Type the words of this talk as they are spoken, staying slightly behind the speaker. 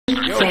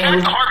Attack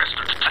the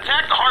harvester!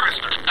 Attack the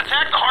harvester!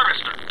 Attack the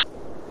harvester!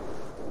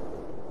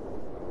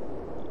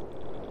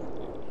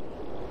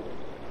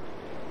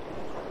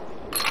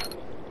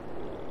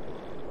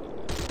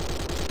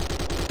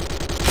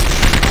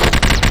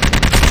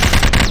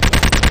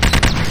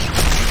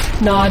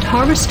 Nod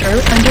harvester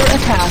under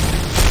attack.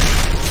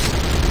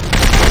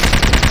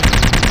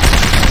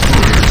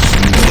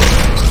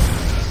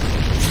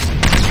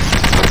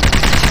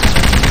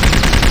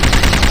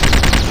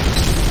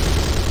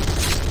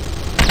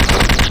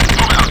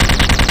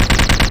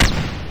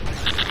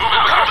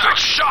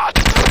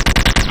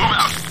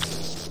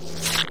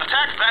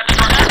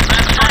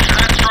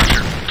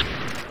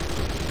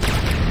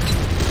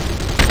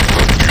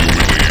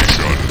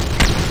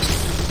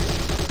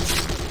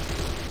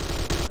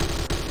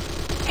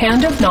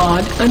 Hand of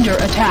Nod under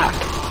attack.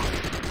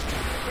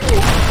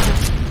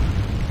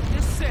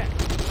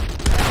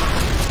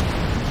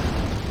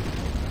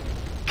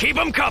 Keep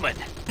them coming.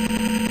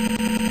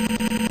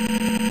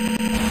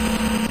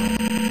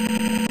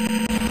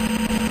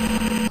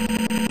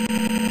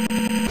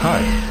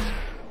 Hi.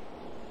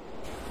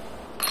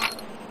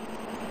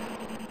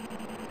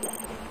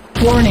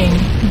 Warning,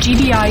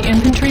 GDI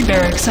infantry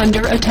barracks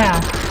under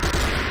attack.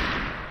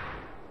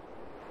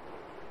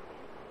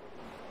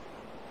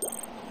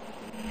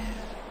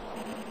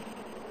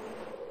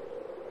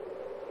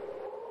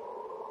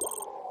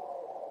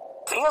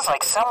 Feels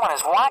like someone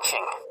is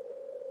watching.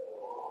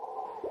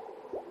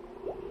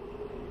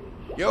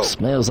 Yo.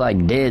 Smells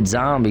like dead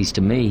zombies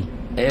to me.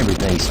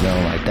 Everything's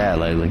smelling like that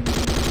lately.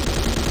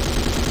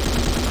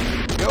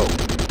 Yo.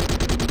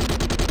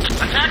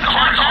 Attack the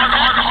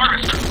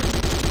harvester!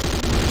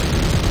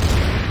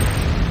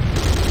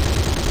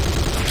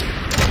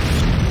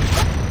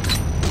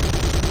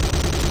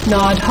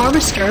 Nod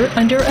harvester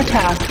under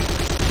attack.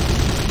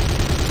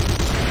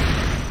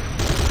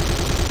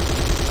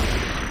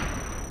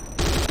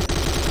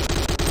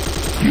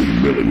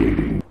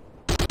 Humiliating.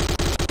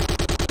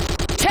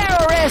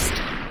 Terrorist!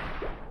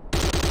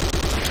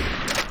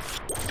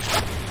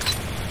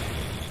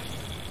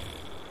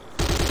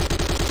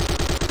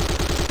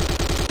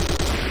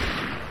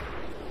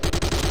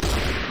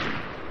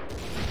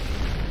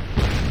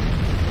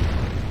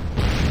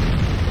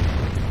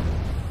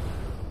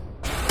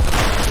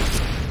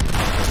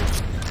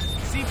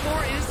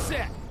 C4 is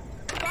set.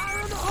 Fire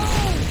in the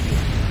hole!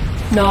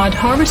 Nod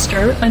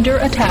harvester under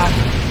attack.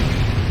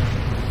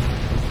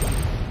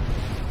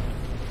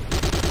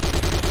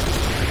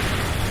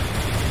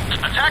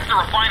 Attack the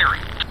refinery!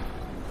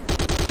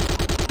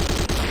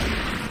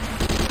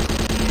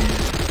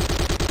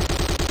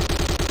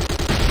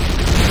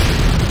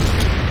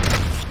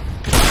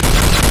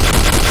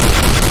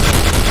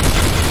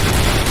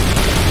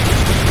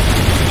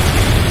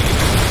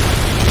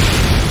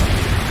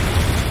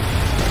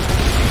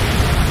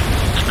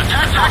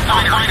 Attack the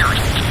refinery!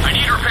 I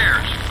need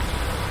repairs!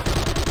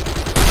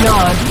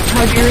 Nod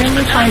Tiberian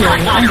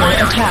refinery under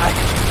attack.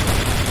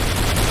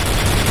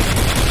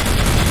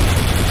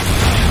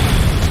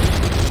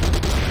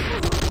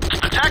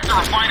 Attack the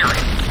refinery!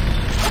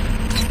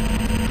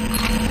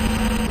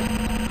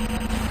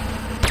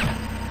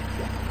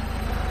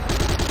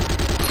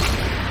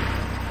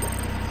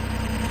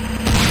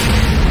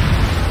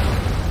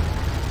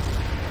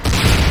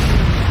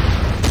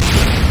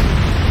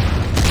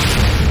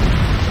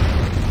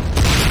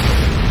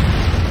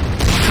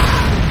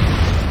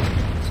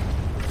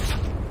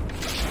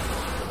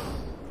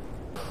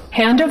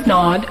 Hand of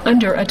Nod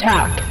under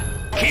attack.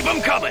 Keep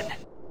them coming.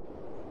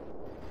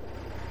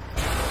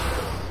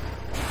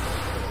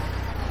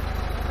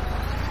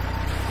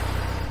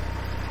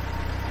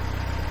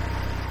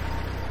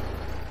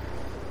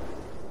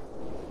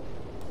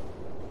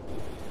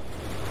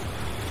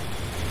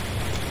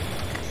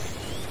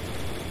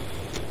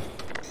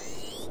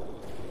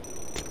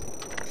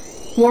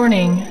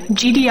 Warning,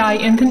 GDI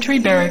infantry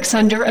barracks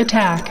under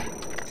attack.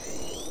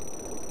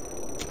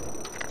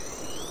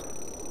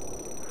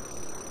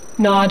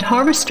 Nod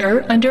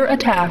harvester under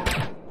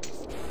attack.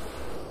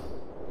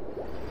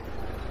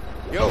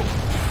 Yo.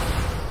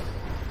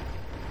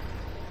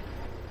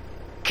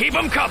 Keep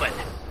them coming.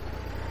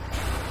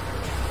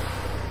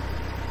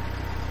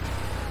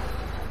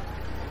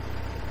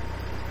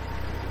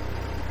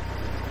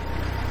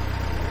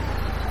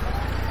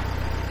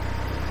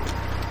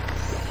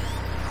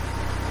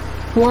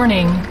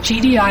 Warning,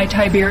 GDI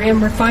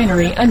Tiberium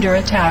refinery under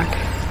attack.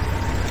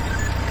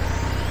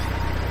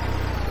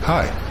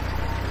 Hi.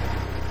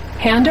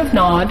 Hand of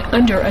Nod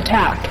under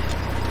attack.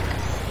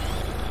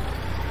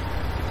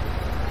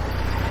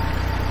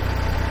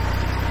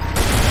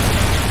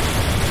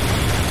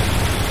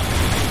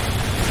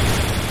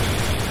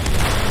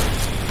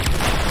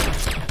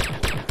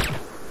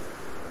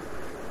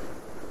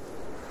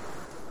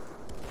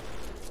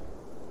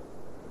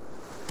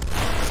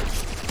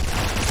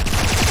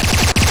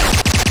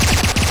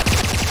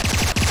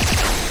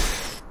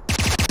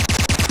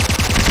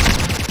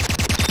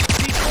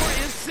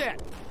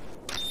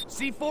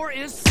 C4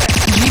 is set.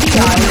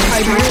 GDI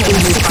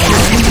Tiberium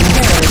refinery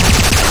repaired.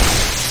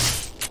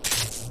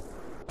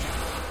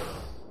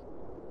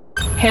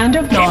 Hand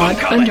of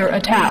Nod under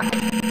attack.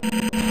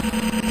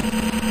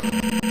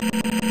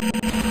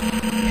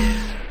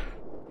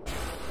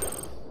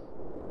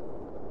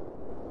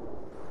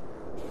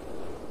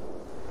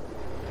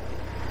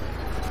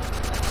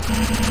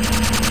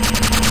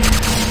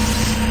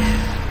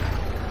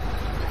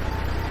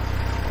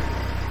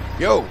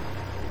 Yo!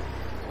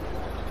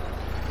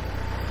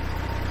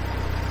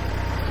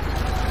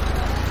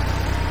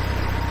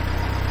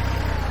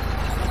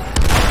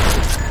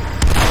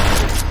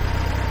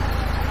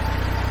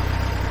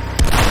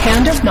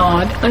 Hand of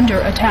Nod under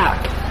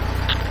attack.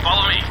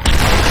 Follow me.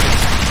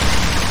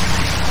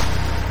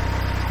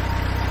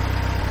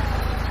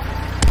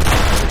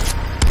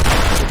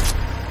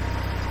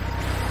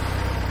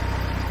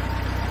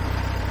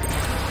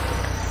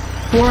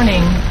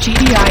 Warning,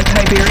 GDI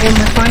Tiberium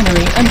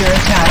Refinery under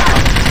attack.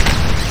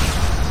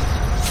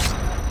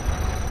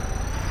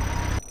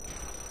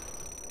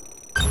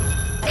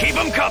 Keep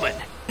them coming.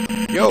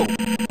 Yo!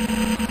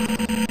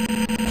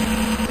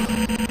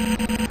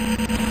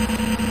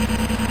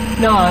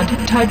 Nod,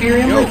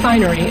 Tiberium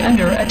Refinery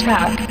under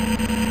attack.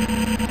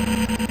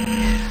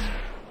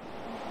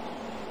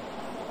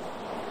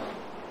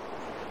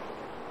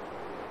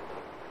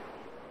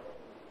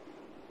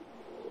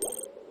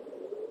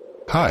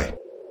 Hi.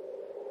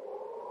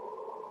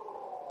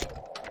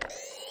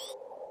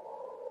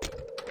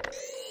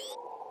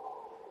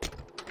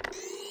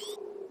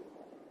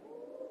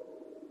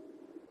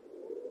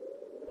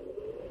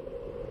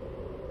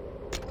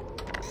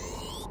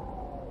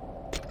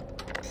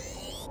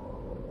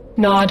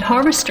 Nod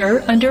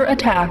Harvester under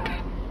attack.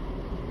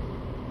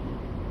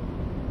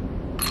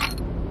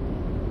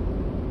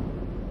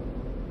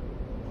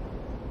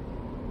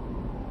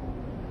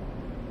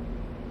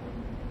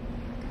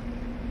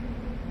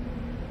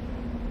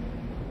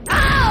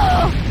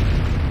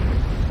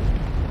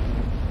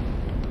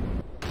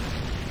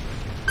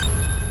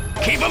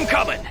 Keep them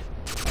coming.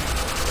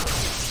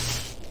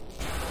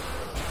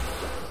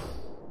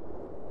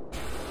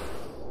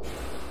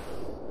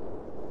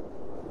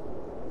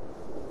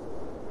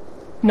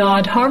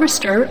 Nod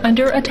Harvester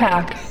under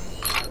attack.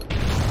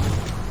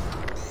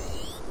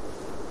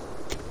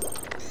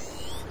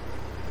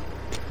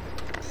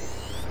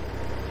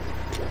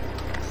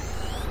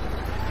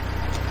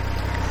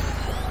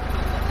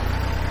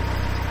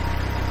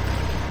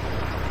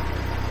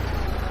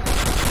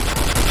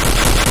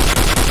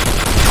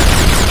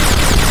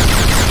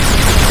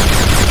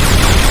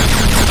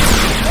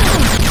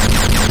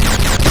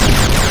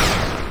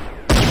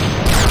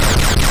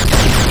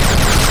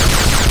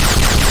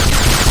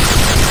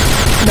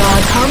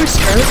 Nod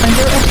Harvester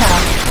under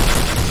attack.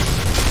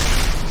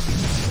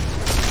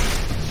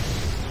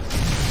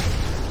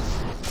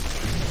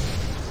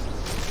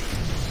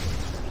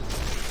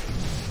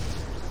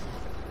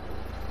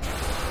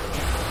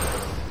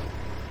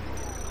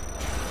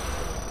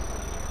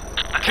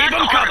 Keep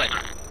them coming.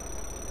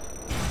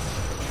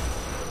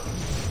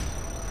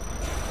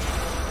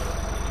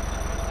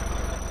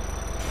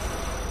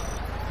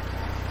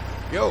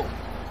 Yo!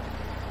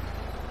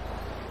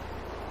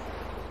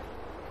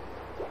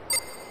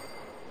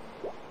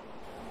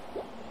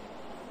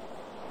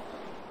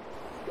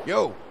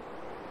 Yo!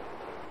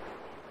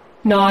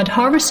 Nod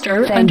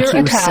Harvester Thank under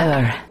you, attack.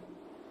 sir.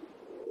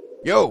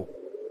 Yo!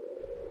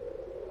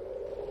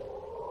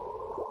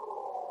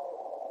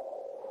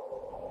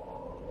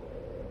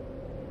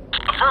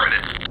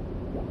 Affirmative.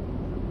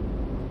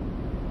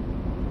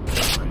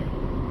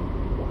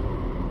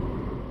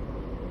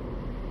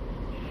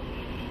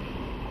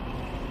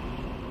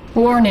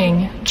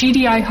 Warning,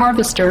 GDI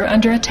Harvester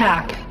under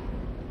attack.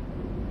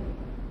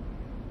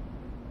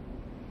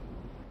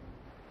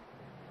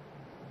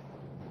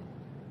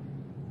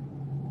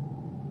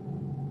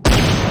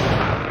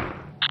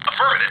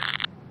 Affirmative.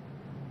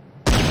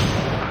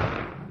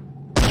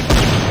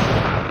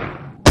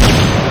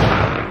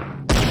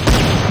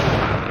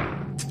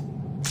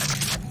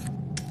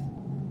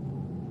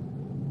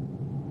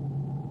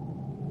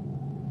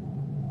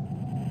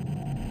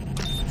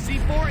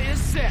 C4 is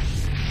set.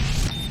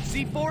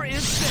 C4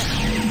 is set.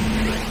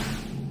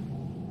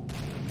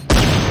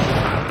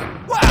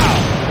 Wow!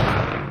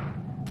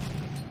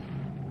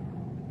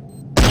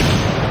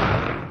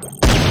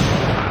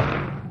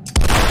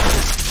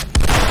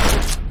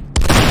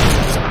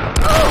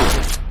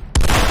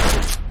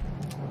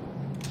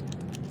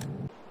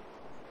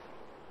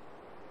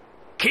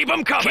 Keep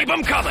them coming. Keep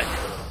them coming.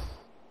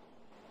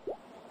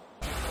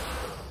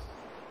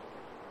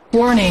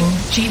 Warning,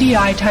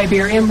 GDI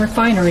Tiberium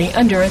Refinery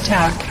under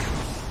attack.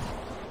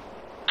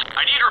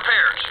 I need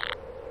repairs.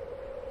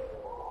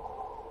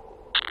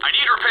 I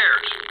need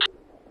repairs.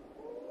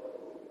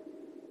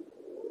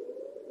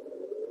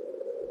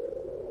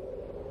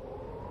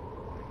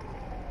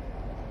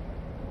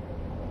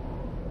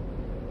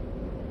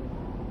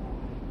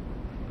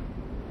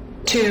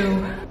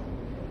 Two.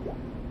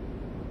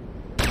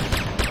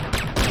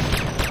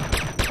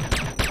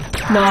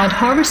 Nod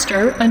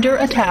Harvester under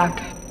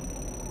attack.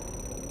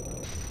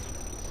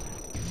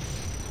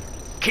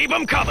 Keep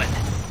them coming.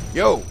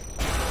 Yo!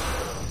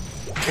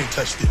 Can't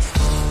touch this.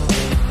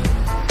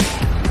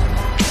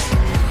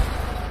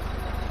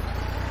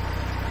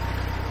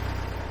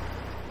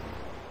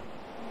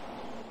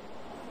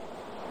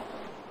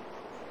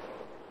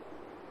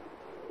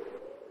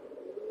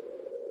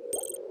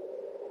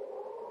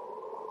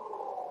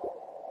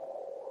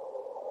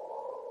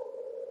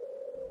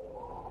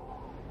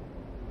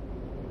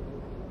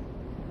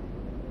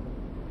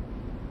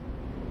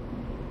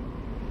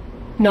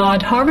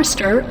 Nod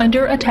harvester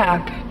under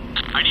attack.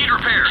 I need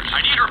repairs.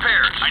 I need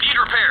repairs. I need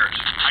repairs.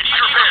 I need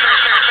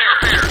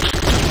repairs.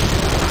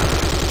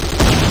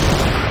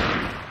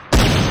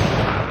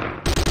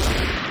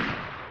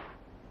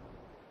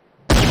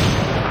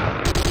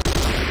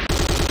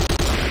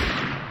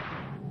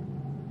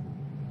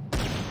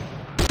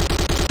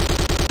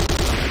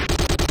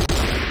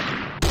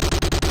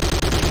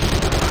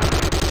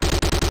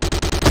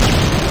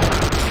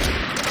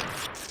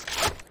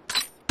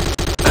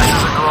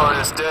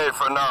 Glorious day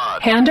for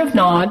Nod. Hand of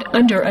Nod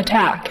under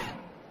attack.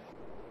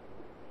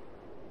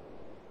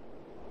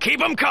 Keep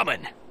them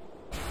coming.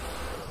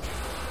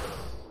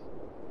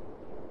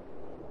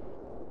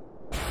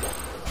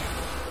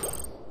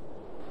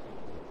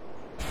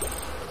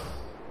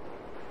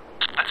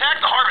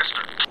 Attack the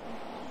harvester.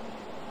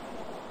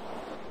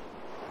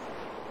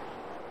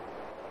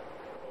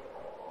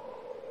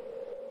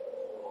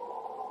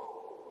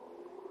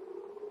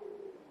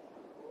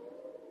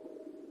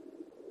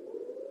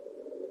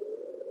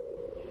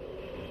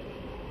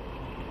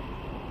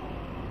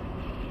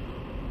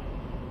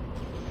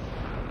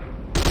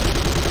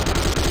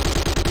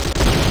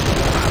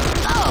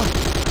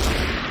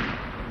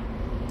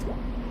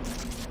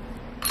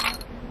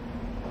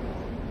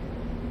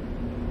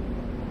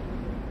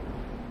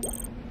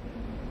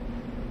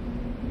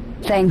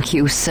 Thank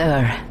you,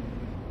 sir.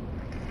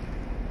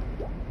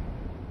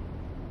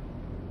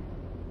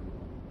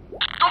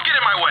 Don't get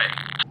in my way.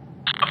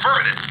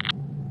 Affirmative.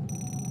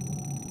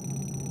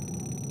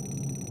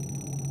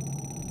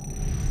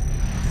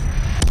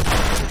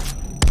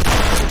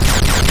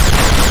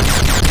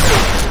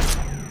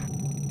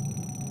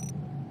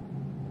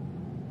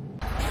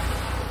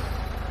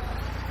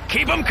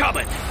 Keep them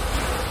coming.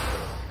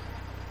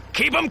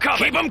 Keep them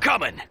coming. Keep them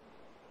coming.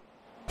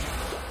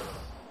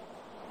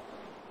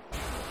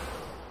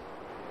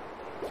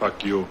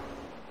 Fuck you.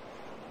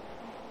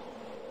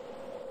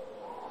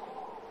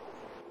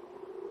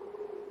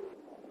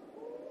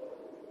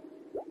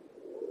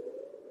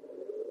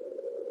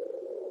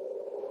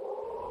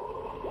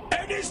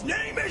 And his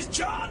name is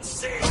John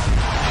C.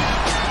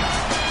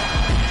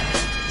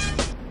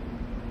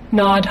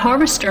 Nod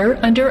harvester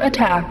under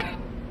attack.